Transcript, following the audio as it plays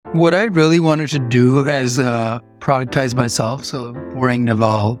What I really wanted to do is productize myself. So Boring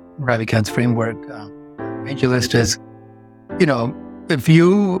Naval Ravikant's framework, AngelList is, if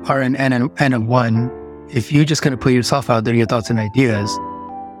you are an N of one, if you're just going to put yourself out there, your thoughts and ideas,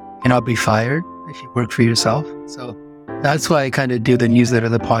 you'll not be fired if you work for yourself. So that's why I kind of do the newsletter,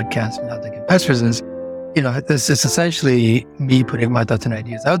 the podcast, and Health Tech Investors is, this is essentially me putting my thoughts and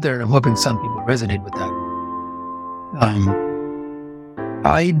ideas out there, and I'm hoping some people resonate with that.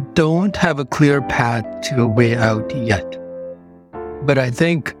 I don't have a clear path to a way out yet, but I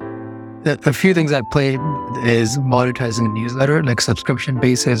think that a few things I play is monetizing a newsletter, like subscription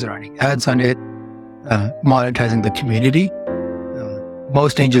basis, running ads on it, monetizing the community.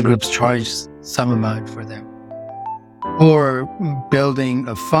 Most angel groups charge some amount for them, or building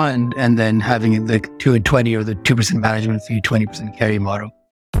a fund and then having the 2 and 20 or the 2% management fee, 20% carry model.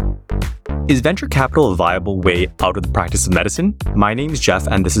 Is venture capital a viable way out of the practice of medicine? My name is Jeff,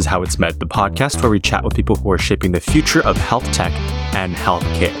 and this is How It's Med, the podcast where we chat with people who are shaping the future of health tech and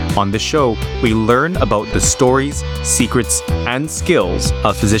healthcare. On this show, we learn about the stories, secrets, and skills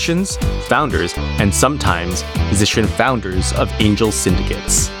of physicians, founders, and sometimes physician founders of angel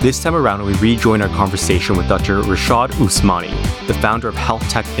syndicates. This time around, we rejoin our conversation with Dr. Rishad Usmani, the founder of Health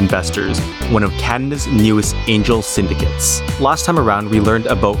Tech Investors, one of Canada's newest angel syndicates. Last time around, we learned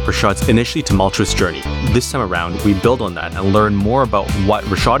about Rishad's initially tumultuous journey. This time around, we build on that and learn more about what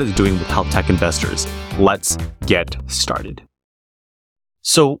Rishad is doing with Health Tech Investors. Let's get started.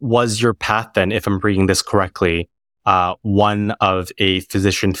 So was your path then, if I'm reading this correctly, one of a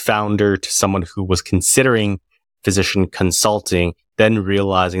physician founder to someone who was considering physician consulting, then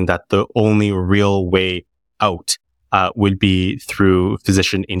realizing that the only real way out would be through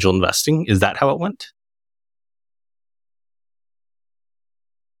physician angel investing? Is that how it went?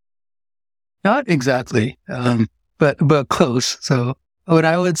 Not exactly, but close. So what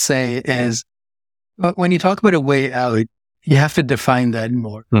I would say is, when you talk about a way out, you have to define that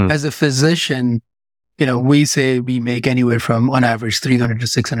more. As a physician, we say we make anywhere from, on average, 300 to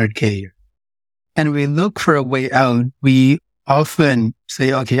 600K a year. And we look for a way out. We often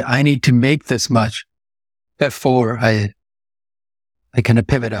say, okay, I need to make this much before I kind of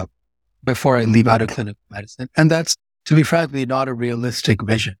pivot up, before I leave out of clinical medicine. And that's, to be frankly, not a realistic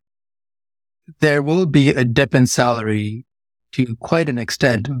vision. There will be a dip in salary to quite an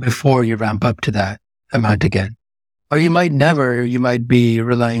extent before you ramp up to that amount again. Or you might never, you might be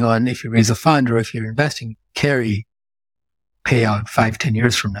relying on, if you raise a fund or if you're investing, carry payout 5-10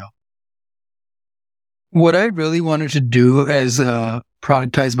 years from now. What I really wanted to do is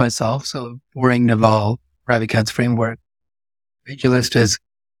productize myself. So Boring Naval Ravikant's framework, AngelList is,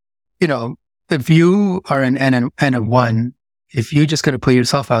 if you are an N of one, if you're just going to put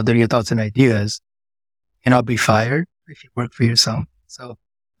yourself out there, your thoughts and ideas, you'll not be fired if you work for yourself. So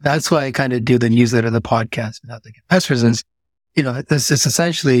that's why I kind of do the newsletter, the podcast, and Health Tech Investors is, this is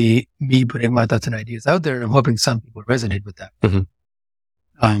essentially me putting my thoughts and ideas out there, and I'm hoping some people resonate with that.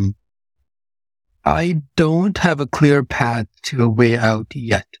 Mm-hmm. I don't have a clear path to a way out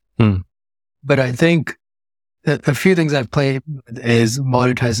yet, but I think that a few things I've played is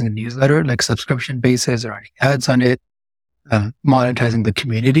monetizing a newsletter, like subscription basis, or running ads on it, monetizing the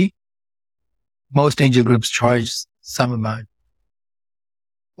community. Most angel groups charge some amount,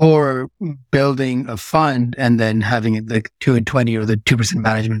 or building a fund and then having it like 2 and 20 or the 2%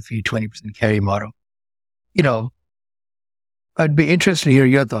 management fee, 20% carry model. I'd be interested to hear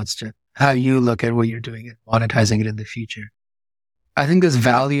your thoughts, Jeff, how you look at what you're doing and monetizing it in the future. I think there's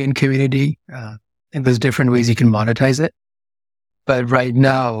value in community, and there's different ways you can monetize it. But right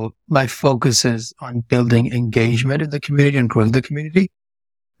now, my focus is on building engagement in the community and growing the community.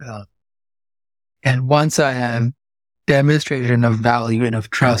 And once I have demonstrated enough value,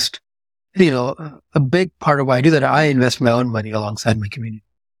 enough trust, a big part of why I do that, I invest my own money alongside my community.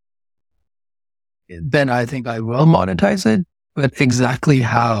 Then I think I will monetize it, but exactly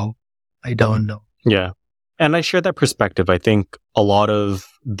how, I don't know. Yeah. And I share that perspective. I think a lot of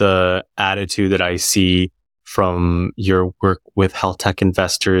the attitude that I see from your work with Health Tech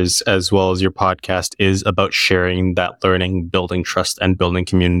Investors, as well as your podcast, is about sharing that learning, building trust, and building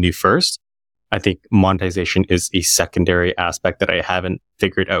community first. I think monetization is a secondary aspect that I haven't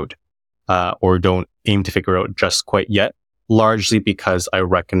figured out, or don't aim to figure out just quite yet, largely because I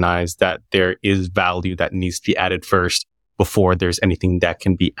recognize that there is value that needs to be added first before there's anything that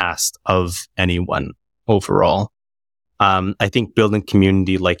can be asked of anyone overall. I think building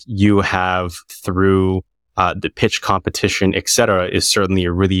community like you have through the pitch competition, etc., is certainly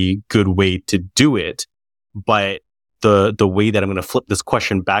a really good way to do it. But the way that I'm going to flip this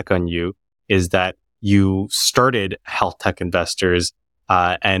question back on you is that you started Health Tech Investors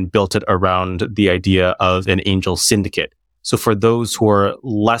and built it around the idea of an angel syndicate. So for those who are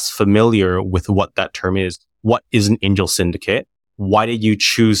less familiar with what that term is, what is an angel syndicate? Why did you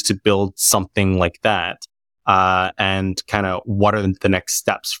choose to build something like that? And kind of what are the next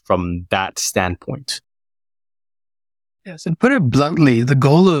steps from that standpoint? Yes, and put it bluntly, the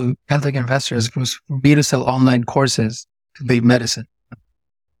goal of Healthtech Investors was for me to sell online courses to leave medicine.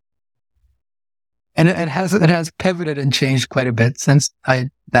 And it has pivoted and changed quite a bit since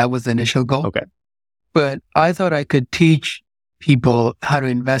that was the initial goal. Okay. But I thought I could teach people how to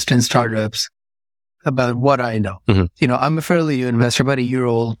invest in startups about what I know. Mm-hmm. I'm a fairly new investor, about a year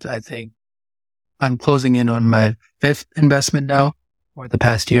old, I think. I'm closing in on my 5th investment now, or the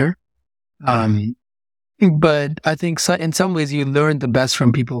past year. But I think in some ways you learn the best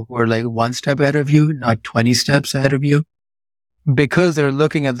from people who are like one step ahead of you, not 20 steps ahead of you, because they're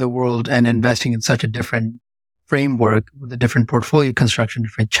looking at the world and investing in such a different framework with a different portfolio construction,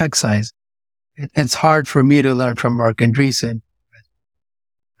 different check size. It's hard for me to learn from Mark Andreessen,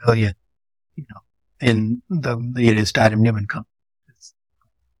 million, in the latest Adam Newman company.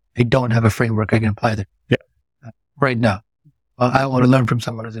 I don't have a framework I can apply there right now. Well, I want to learn from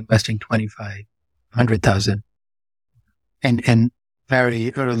someone who's investing 100,000 and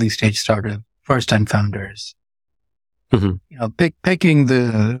very early stage startup, first time founders. Mm-hmm. Picking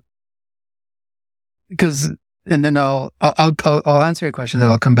because, and then I'll answer your question, then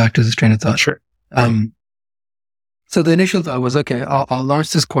I'll come back to this train of thought. Sure. So the initial thought was, okay, I'll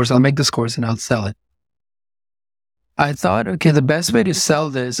launch this course, I'll make this course and I'll sell it. I thought, okay, the best way to sell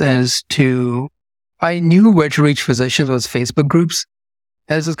this is I knew where to reach physicians was Facebook groups.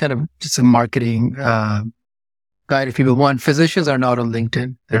 This is kind of just a marketing guide if people want. Physicians are not on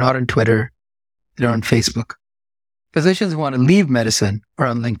LinkedIn. They're not on Twitter. They're on Facebook. Physicians who want to leave medicine are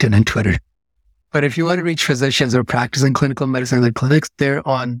on LinkedIn and Twitter. But if you want to reach physicians who are practicing clinical medicine in their clinics, they're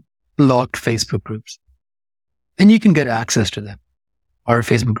on locked Facebook groups. And you can get access to them. Our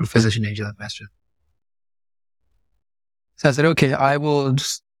Facebook group, Physician Angel Investor. So I said, okay, I will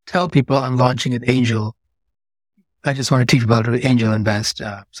just tell people I'm launching an angel. I just want to teach people how to angel invest.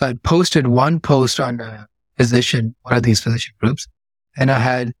 So I posted one post on one of these physician groups, and I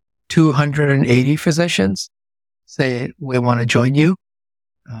had 280 physicians say, we want to join you.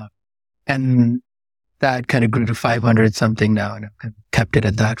 And that kind of grew to 500 something now, and I've kept it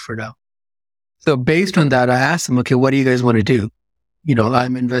at that for now. So based on that, I asked them, okay, what do you guys want to do?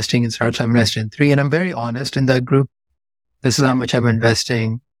 I'm investing in startups, I'm investing in 3, and I'm very honest in that group. This is how much I'm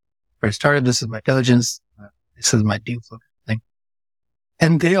investing for a startup. This is my diligence. This is my deal flow thing.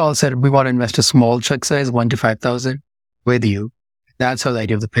 And they all said, we want to invest a small check size, 1 to 5,000 with you. That's how the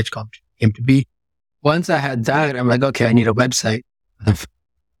idea of the pitch came to be. Once I had that, I'm like, okay, I need a website.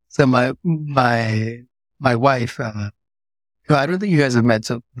 So my wife, I don't think you guys have met.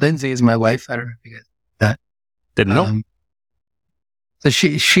 So Lindsay is my wife. I don't know if you guys know that. Didn't know. So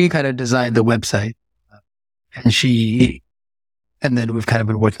she kind of designed the website, and then we've kind of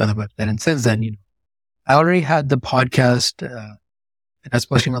been working on the website. And since then, I already had the podcast, and I was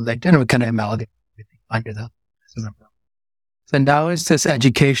posting on LinkedIn, and we kind of amalgamated everything under that. So now it's this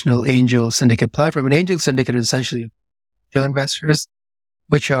educational angel syndicate platform. An angel syndicate is essentially angel investors,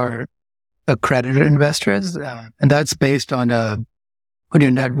 which are accredited investors. And that's based on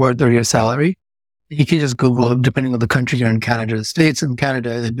your net worth or your salary. You can just Google, depending on the country you're in, Canada, the States. In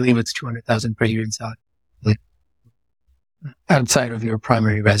Canada, I believe it's 200,000 per year in salary, outside of your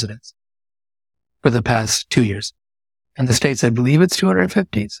primary residence for the past 2 years. In the States, I believe it's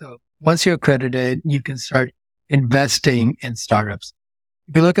 250. So once you're accredited, you can start investing in startups.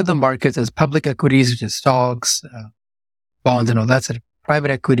 If you look at the markets as public equities, which is stocks, bonds, and all that sort of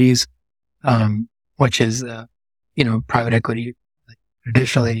private equities, which is, private equity,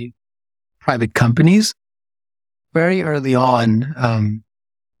 traditionally private companies. Very early on,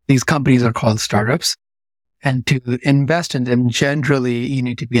 these companies are called startups. And to invest in them, generally, you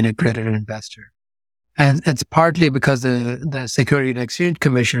need to be an accredited investor. And it's partly because the Security and Exchange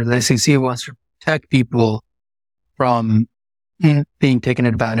Commission, the SEC, wants to protect people from being taken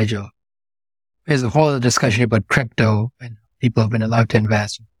advantage of. There's a whole discussion about crypto, and people have been allowed to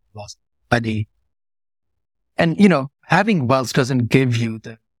invest and lost money. And, having wealth doesn't give you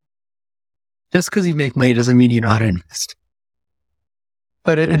just because you make money doesn't mean you know how to invest.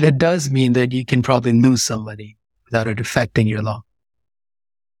 But it does mean that you can probably lose some money without it affecting your long.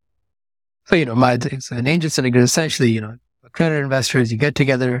 So, it's an angel syndicate, essentially, accredited investors, you get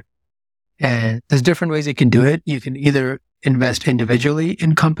together, and there's different ways you can do it. You can either invest individually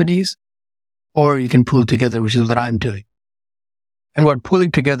in companies, or you can pool together, which is what I'm doing. And what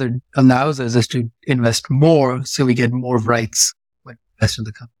pooling together allows us is to invest more so we get more rights when invest in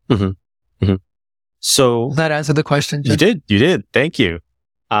the company. Mm-hmm. Mm-hmm. So does that answer the question, Jeff? You did. Thank you.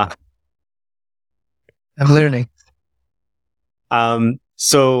 I'm learning.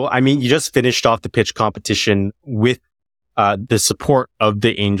 So, I mean, you just finished off the pitch competition with the support of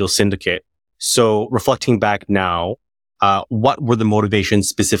the Angel Syndicate. So reflecting back now, what were the motivations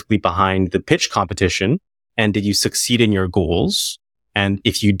specifically behind the pitch competition? And did you succeed in your goals? And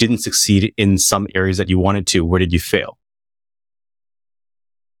if you didn't succeed in some areas that you wanted to, where did you fail?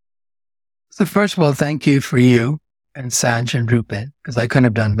 So first of all, thank you for you and Sanj and Rupen, because I couldn't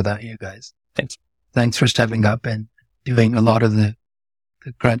have done without you guys. Thanks. Thanks for stepping up and doing a lot of the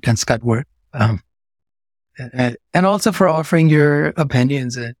grunt and scut work. And also for offering your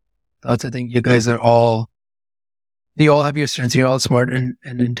opinions and thoughts. I think you guys you all have your strengths. You're all smart and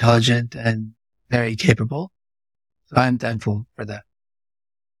intelligent and very capable. So I'm thankful for that.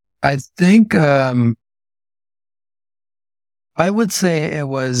 I think, I would say it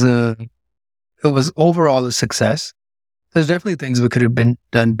was overall a success. There's definitely things we could have been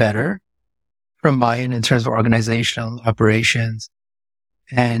done better from my end in terms of organizational operations.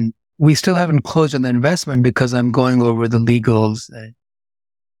 And we still haven't closed on the investment because I'm going over the legals, the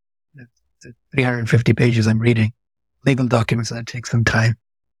 350 pages I'm reading, legal documents that take some time.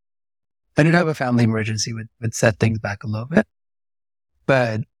 I did have a family emergency would set things back a little bit.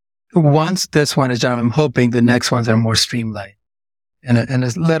 But once this one is done, I'm hoping the next ones are more streamlined. And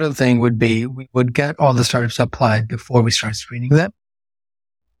a little thing would be, we would get all the startups applied before we start screening them.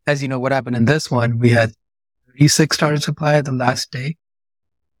 As you know, what happened in this one, we had 36 startups applied the last day,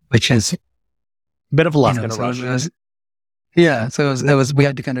 which is a bit of a luck in a rush. So it was, we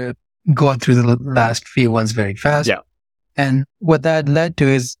had to kind of go through the last few ones very fast. Yeah. And what that led to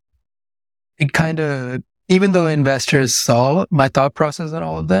is it kind of, even though investors saw my thought process on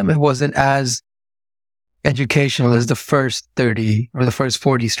all of them, it wasn't as educational as the first 30 or the first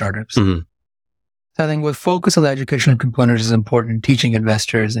 40 startups. Mm-hmm. So I think with focus on the educational component is important, teaching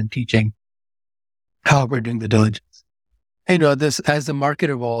investors and teaching how we're doing the diligence. You know, this, as the market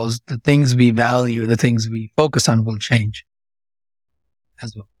evolves, the things we value, the things we focus on will change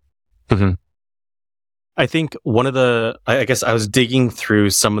as well. Mm-hmm. I think I guess I was digging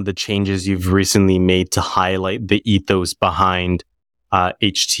through some of the changes you've recently made to highlight the ethos behind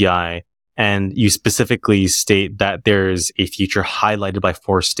HTI. And you specifically state that there's a feature highlighted by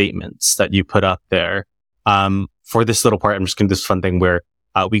 4 statements that you put up there. For this little part, I'm just going to do this fun thing where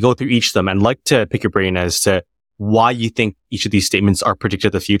we go through each of them, and I'd like to pick your brain as to why you think each of these statements are predictive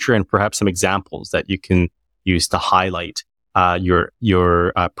of the future, and perhaps some examples that you can use to highlight your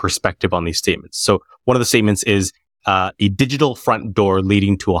perspective on these statements. So one of the statements is a digital front door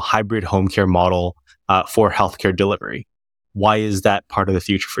leading to a hybrid home care model for healthcare delivery. Why is that part of the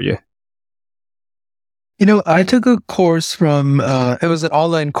future for you? You know, I took a course from, it was an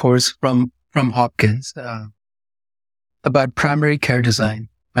online course from Hopkins about primary care design.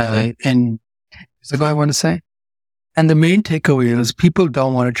 And is that what I want to say? And the main takeaway is people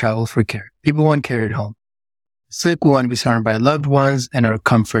don't want to travel for care. People want care at home. Sick, we want to be surrounded by loved ones and our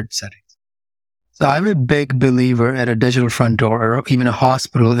comfort settings. So I'm a big believer at a digital front door or even a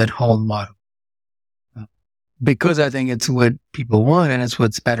hospital at home model. Because I think it's what people want and it's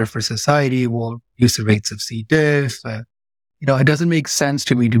what's better for society. We'll reduce the rates of C. diff. You know, it doesn't make sense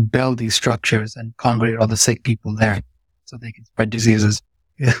to me to build these structures and congregate all the sick people there so they can spread diseases.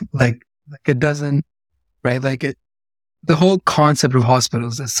 like it doesn't, right? The whole concept of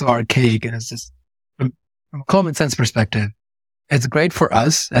hospitals is so archaic, and it's just, from a common sense perspective, it's great for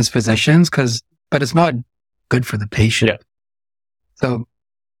us as physicians but it's not good for the patient. Yeah. So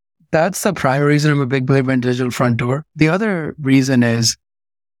that's the primary reason I'm a big believer in digital front door. The other reason is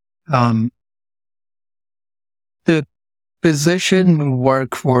the physician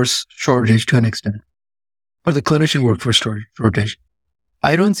workforce shortage to an extent, or the clinician workforce shortage.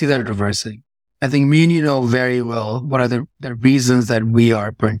 I don't see that reversing. I think me and you know very well what are the reasons that we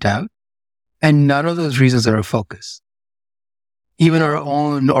are burnt out. And none of those reasons are a focus. Even our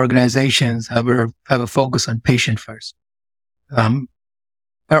own organizations have a focus on patient first.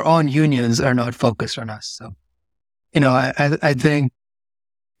 Our own unions are not focused on us. So, you know, I think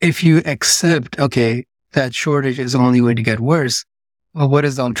if you accept, okay, that shortage is only going to get worse, well, what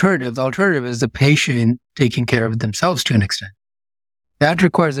is the alternative? The alternative is the patient taking care of themselves to an extent. That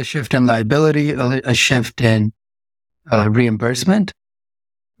requires a shift in liability, a shift in reimbursement.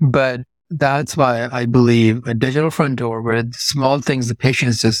 But that's why I believe a digital front door where small things, the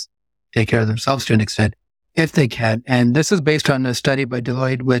patients just take care of themselves to an extent, if they can. And this is based on a study by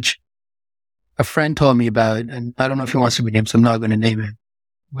Deloitte, which a friend told me about, and I don't know if he wants to be named, so I'm not going to name him,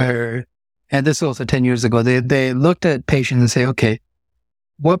 and this was also 10 years ago, they looked at patients and say, okay,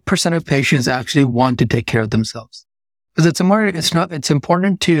 what percent of patients actually want to take care of themselves? Because it's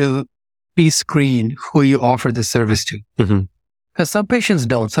important to be screened who you offer the service to. Because some patients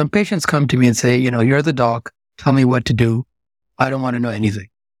don't. Some patients come to me and say, you're the doc, tell me what to do. I don't want to know anything.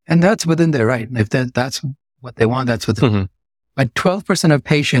 And that's within their right. If that's what they want, that's what they want. But 12% of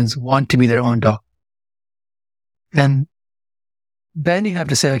patients want to be their own doc. And then you have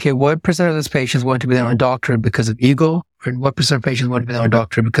to say, okay, what percent of those patients want to be their own doctor because of ego? Or what percent of patients want to be their own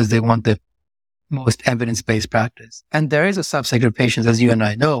doctor because they want the most evidence-based practice? And there is a subset of patients, as you and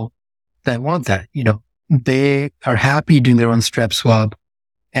I know, that want that. They are happy doing their own strep swab.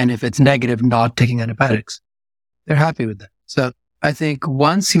 And if it's negative, not taking antibiotics. They're happy with that. So I think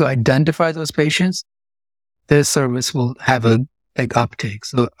once you identify those patients, this service will have a big uptake.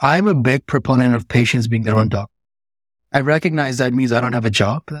 So I'm a big proponent of patients being their own doctor. I recognize that means I don't have a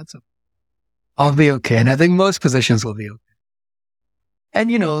job. I'll be okay. And I think most physicians will be okay. And,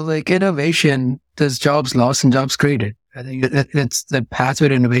 innovation, there's jobs lost and jobs created. I think it's the pathway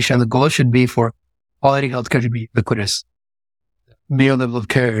to innovation. The goal should be for quality healthcare to be ubiquitous, meal level of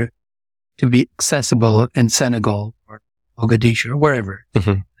care to be accessible in Senegal or Mogadishu or wherever.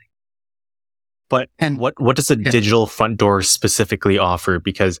 But what does a digital front door specifically offer?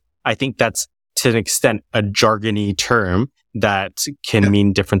 Because I think that's, to an extent, a jargony term that can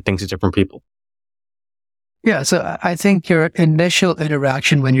mean different things to different people. Yeah, so I think your initial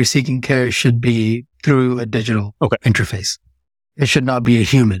interaction when you're seeking care should be through a digital interface. It should not be a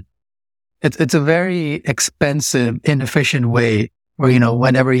human. It's a very expensive, inefficient way where,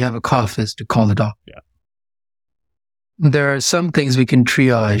 whenever you have a cough is to call the doctor. Yeah. There are some things we can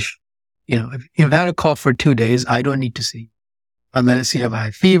triage. If you've had a cough for 2 days, I don't need to see you. Unless you have a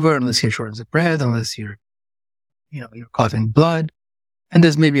high fever, unless you're shortness of breath, unless you're coughing blood. And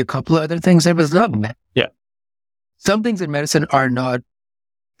there's maybe a couple of other things there, but it's not med. Yeah. Some things in medicine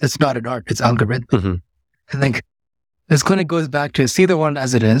it's not an art, it's algorithmic. I think this kind of goes back to see the one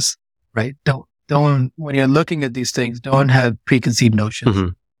as it is, right? Don't, when you're looking at these things, don't have preconceived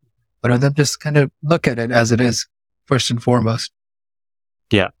notions. But then just kind of look at it as it is, first and foremost.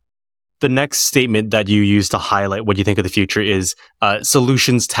 Yeah. The next statement that you use to highlight what you think of the future is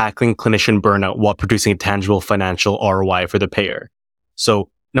solutions tackling clinician burnout while producing a tangible financial ROI for the payer. So,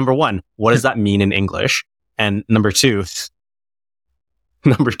 number one, what does that mean in English? And number two,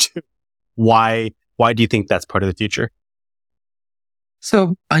 why do you think that's part of the future?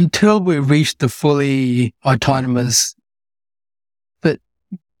 So, until we reach the fully autonomous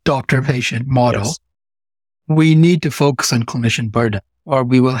doctor-patient model, we need to focus on clinician burnout. Or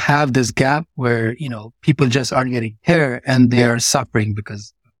we will have this gap where, people just aren't getting care and they are suffering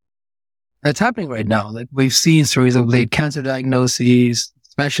because that's happening right now. Like we've seen stories of late cancer diagnoses,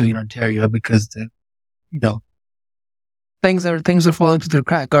 especially in Ontario, because things are falling through the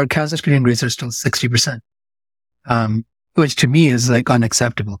crack. Our cancer screening rates are still 60%, which to me is like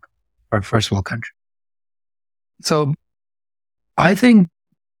unacceptable for a first world country. So I think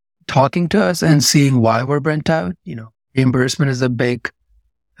talking to us and seeing why we're burnt out, reimbursement is a big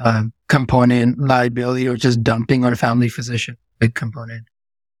component, liability or just dumping on a family physician, big component.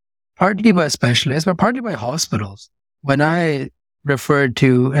 Partly by specialists, but partly by hospitals. When I referred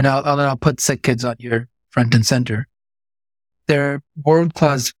to, and I'll put sick kids on your front and center, they're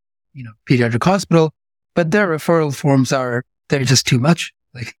world-class, pediatric hospital, but their referral forms they're just too much.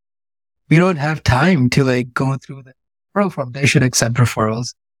 Like, we don't have time to go through the referral form. They should accept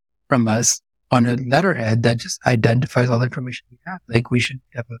referrals from us on a letterhead that just identifies all the information we have. Like we should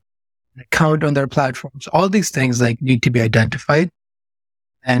have an account on their platforms. All these things need to be identified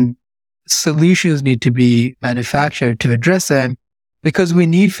and solutions need to be manufactured to address them because we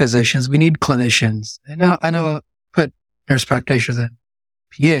need physicians, we need clinicians. And I know put nurse practitioners and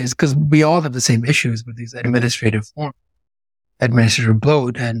PAs because we all have the same issues with these administrative forms, administrative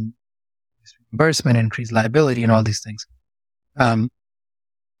bloat and reimbursement, increased liability and all these things.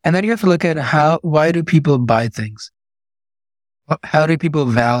 And then you have to look at why do people buy things? How do people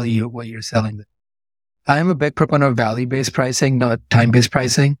value what you're selling them? I'm a big proponent of value-based pricing, not time-based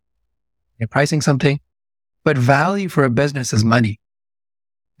pricing. You're pricing something, but value for a business is money.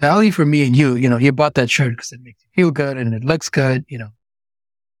 Value for me and you bought that shirt because it makes you feel good and it looks good,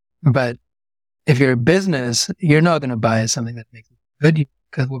 But if you're a business, you're not going to buy something that makes you good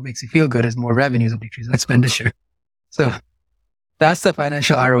because what makes you feel good is more revenues and decreased expenditure. So that's the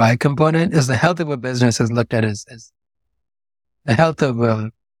financial ROI component. Is the health of a business is looked at as the health of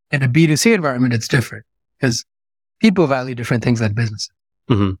in a B2C environment, it's different because people value different things than businesses.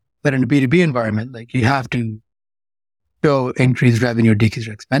 But in a B2B environment, you have to show increased revenue or decreased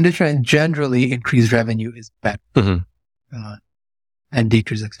expenditure, and generally increased revenue is better. and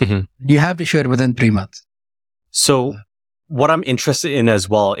decrease expenses. You have to show it within 3 months. So what I'm interested in as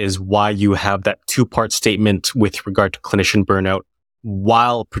well is why you have that two-part statement with regard to clinician burnout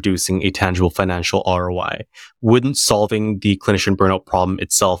while producing a tangible financial ROI. Wouldn't solving the clinician burnout problem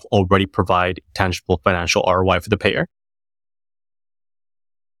itself already provide tangible financial ROI for the payer?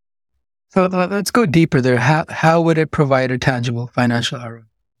 So let's go deeper there. How would it provide a tangible financial ROI?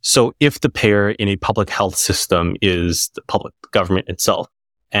 So if the payer in a public health system is the public government itself,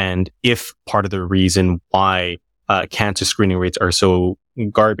 and if part of the reason why cancer screening rates are so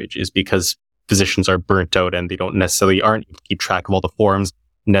garbage is because physicians are burnt out and they don't necessarily aren't able to keep track of all the forms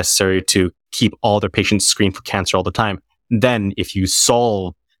necessary to keep all their patients screened for cancer all the time, then if you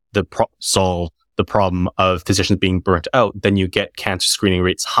solve the problem of physicians being burnt out, then you get cancer screening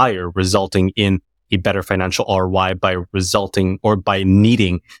rates higher, resulting in a better financial ROI by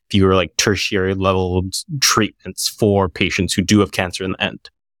needing fewer like tertiary level treatments for patients who do have cancer in the end.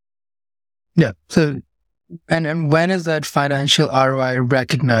 Yeah. So, and when is that financial ROI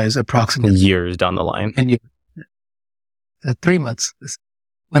recognized approximately? Years down the line. And 3 months is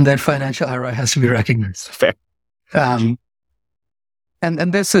when that financial ROI has to be recognized. Fair.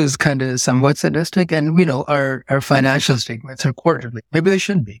 And this is kind of somewhat sadistic. And, our financial statements are quarterly. Maybe they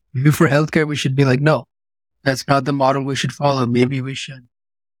shouldn't be. Maybe for healthcare, we should be like, no, that's not the model we should follow. Maybe we should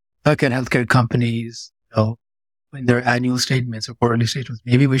look at healthcare companies, in their annual statements or quarterly statements.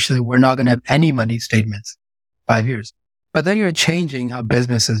 Maybe we should say we're not going to have any money statements 5 years. But then you're changing how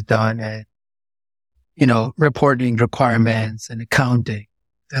business is done and, reporting requirements and accounting.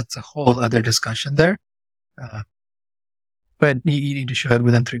 That's a whole other discussion there. But you need to show it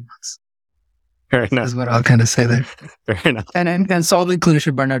within 3 months. Fair enough. Is what I'll kind of say there. Fair enough. And solving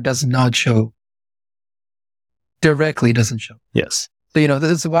clinician burnout does not show. Directly doesn't show. Yes. So,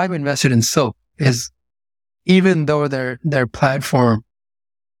 this is why we invested in SOAP is even though their platform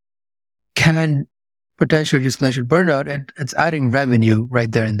can potentially reduce clinician burnout, and it's adding revenue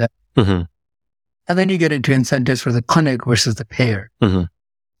right there and then. Mm-hmm. And then you get into incentives for the clinic versus the payer. Mm-hmm.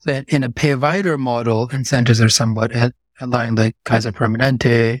 So in a payer model, incentives are somewhat aligned like Kaiser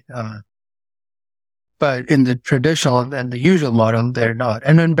Permanente. But in the traditional and the usual model, they're not.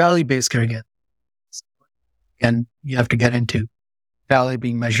 And in value-based care again, you have to get into value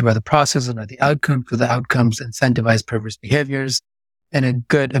being measured by the process and not the outcome, because the outcomes incentivize perverse behaviors. And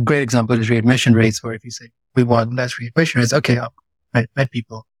a great example is readmission rates, where if you say we want less readmission rates, okay, med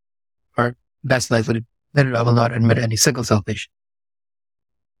people are less likely that I will not admit any sickle cell patient.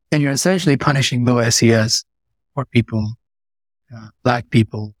 And you're essentially punishing low SES for people, Black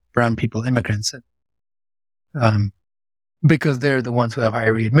people, brown people, immigrants, because they're the ones who have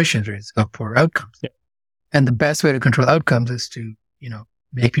higher readmission rates of poor outcomes. Yeah. And the best way to control outcomes is to,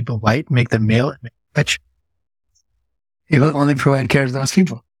 make people white, make them male, and make them rich. You will only provide care to those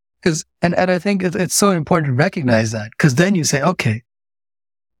people. And I think it's so important to recognize that, because then you say, okay,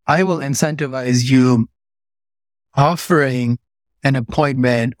 I will incentivize you offering an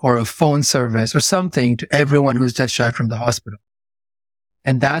appointment or a phone service or something to everyone who's discharged from the hospital.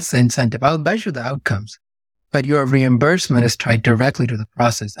 And that's the incentive. I'll measure the outcomes, but your reimbursement is tied directly to the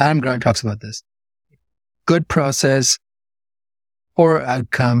process. Adam Grant talks about this. Good process, poor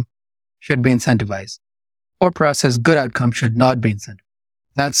outcome should be incentivized. Poor process, good outcome should not be incentivized.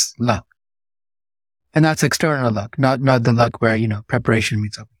 That's luck. And that's external luck, not the luck where, preparation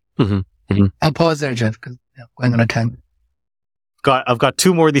meets up. Mm-hmm. Mm-hmm. I'll pause there, Jeff, because going on a time. I've got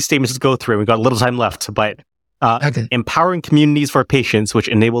two more of these statements to go through. We've got a little time left, but Okay. Empowering communities for patients, which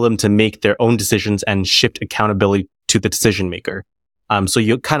enable them to make their own decisions and shift accountability to the decision maker. So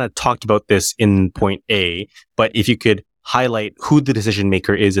you kind of talked about this in point A, but if you could highlight who the decision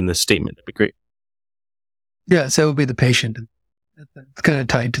maker is in this statement, that'd be great. Yeah, so it would be the patient. It's kind of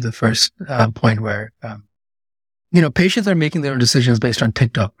tied to the first point where, patients are making their own decisions based on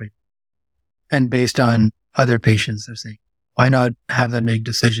TikTok, right? And based on other patients. They're saying, why not have them make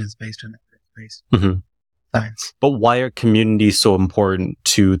decisions based on evidence-based science? But why are communities so important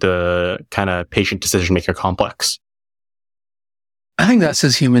to the kind of patient decision maker complex? I think that's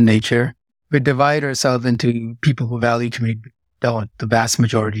just human nature. We divide ourselves into people who value community, don't. The vast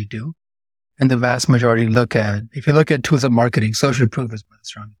majority do. And the vast majority if you look at tools of marketing, social proof is one of the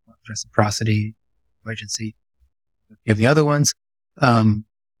strongest ones, reciprocity, emergency. You have the other ones.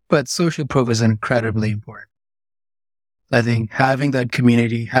 But social proof is incredibly important. I think having that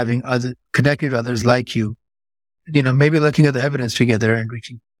community, connecting to others like you, maybe looking at the evidence together and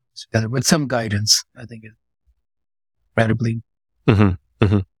reaching together with some guidance, I think is incredibly. Mm-hmm.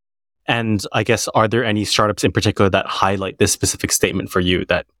 Mm-hmm. And I guess, are there any startups in particular that highlight this specific statement for you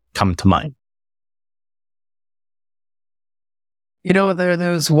that come to mind?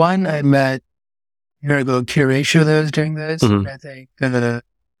 There was one I met a year ago, Curatio, that was doing this. Mhm. I think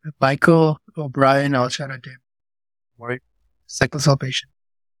Michael O'Brien, I'll shout out to him, sickle cell patient.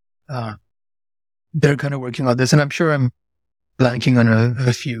 They're kind of working on this, and I'm sure I'm blanking on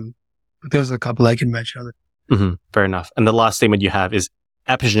a few, but there's a couple I can mention. Fair enough. And the last statement you have is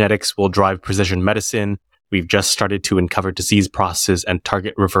epigenetics will drive precision medicine. We've just started to uncover disease process and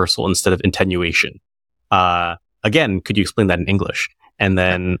target reversal instead of attenuation. Again, could you explain that in English? And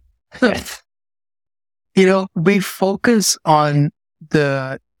then, we focus on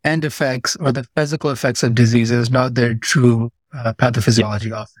the end effects or the physical effects of diseases, not their true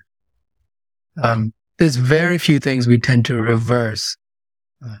pathophysiology often. There's very few things we tend to reverse.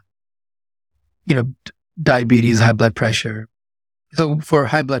 Diabetes, high blood pressure. So for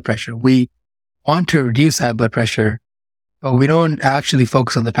high blood pressure, we want to reduce high blood pressure, but we don't actually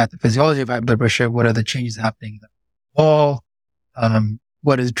focus on the pathophysiology of high blood pressure. What are the changes happening in the wall?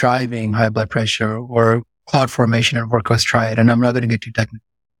 What is driving high blood pressure or clot formation and Wernicke's triad? And I'm not going to get too technical.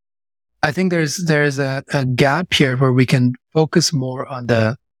 I think there's a gap here where we can focus more on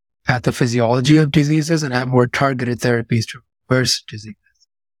the pathophysiology of diseases and have more targeted therapies to reverse diseases.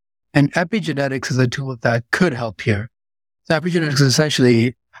 And epigenetics is a tool that could help here. So epigenetics is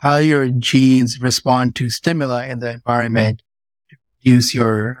essentially how your genes respond to stimuli in the environment to produce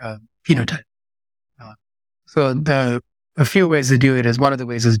your phenotype. So a few ways to do it is, one of the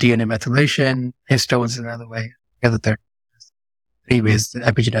ways is DNA methylation, histones is another way. The other three ways,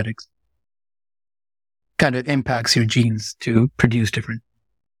 epigenetics kind of impacts your genes to produce different.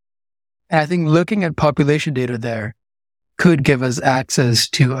 And I think looking at population data there could give us access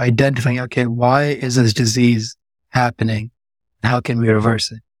to identifying, okay, why is this disease happening? How can we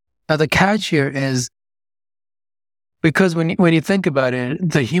reverse it? Now, the catch here is, because when you think about it,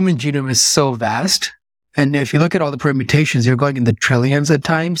 the human genome is so vast. And if you look at all the permutations, you're going in the trillions at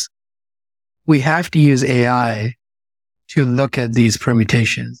times. We have to use AI to look at these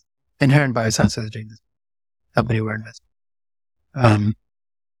permutations. Inherent Biosciences is doing this. Company we're investing. And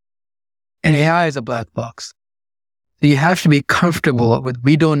AI is a black box. So you have to be comfortable with,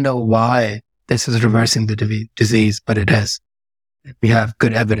 we don't know why this is reversing the disease, but it is. We have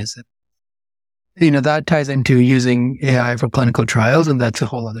good evidence. That ties into using AI for clinical trials, and that's a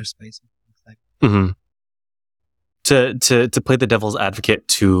whole other space. Mm-hmm. To play the devil's advocate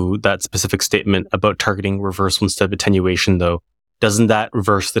to that specific statement about targeting reversal instead of attenuation, though, doesn't that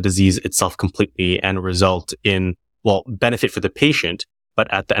reverse the disease itself completely and result in, benefit for the patient,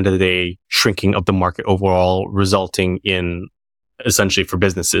 but at the end of the day, shrinking of the market overall, resulting in, essentially for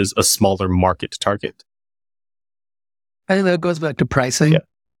businesses, a smaller market to target? I think that goes back to pricing. Yeah.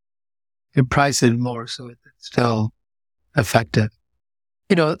 You price it more so it's still effective.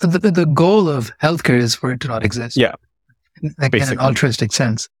 The goal of healthcare is for it to not exist. Yeah. Like in an altruistic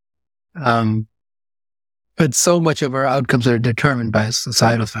sense. But so much of our outcomes are determined by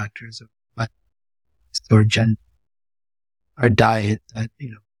societal factors, or gender, our diet, that,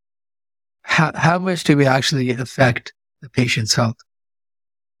 how much do we actually affect the patient's health?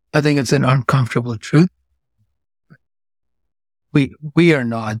 I think it's an uncomfortable truth. We are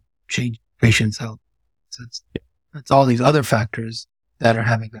not changing patients' health. It's all these other factors that are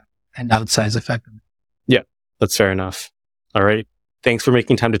having an outsized effect on it. Yeah, that's fair enough. All right. Thanks for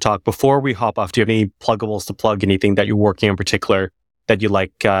making time to talk. Before we hop off, do you have any pluggables to plug, anything that you're working on in particular that you'd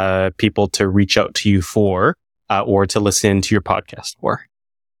like people to reach out to you for or to listen to your podcast for?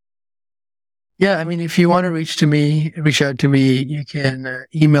 Yeah, I mean, if you want to reach out to me, you can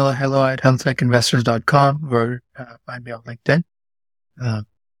email hello@healthtechinvestors.com or find me on LinkedIn.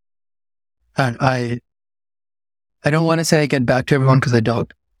 And I don't want to say I get back to everyone because I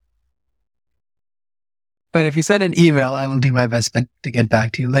don't. But if you send an email, I will do my best to get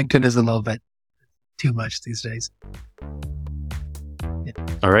back to you. LinkedIn is a little bit too much these days. Yeah.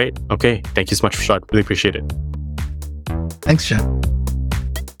 All right. Okay. Thank you so much, Rishad. Really appreciate it. Thanks, Jeff.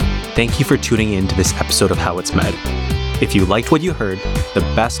 Thank you for tuning in to this episode of How It's Med. If you liked what you heard, the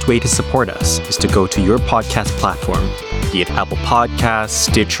best way to support us is to go to your podcast platform, be it Apple Podcasts,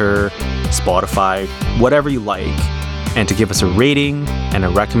 Stitcher, Spotify, whatever you like, and to give us a rating and a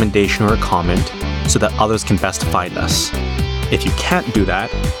recommendation or a comment so that others can best find us. If you can't do that,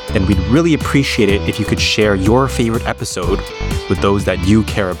 then we'd really appreciate it if you could share your favorite episode with those that you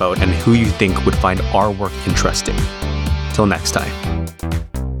care about and who you think would find our work interesting. Till next time.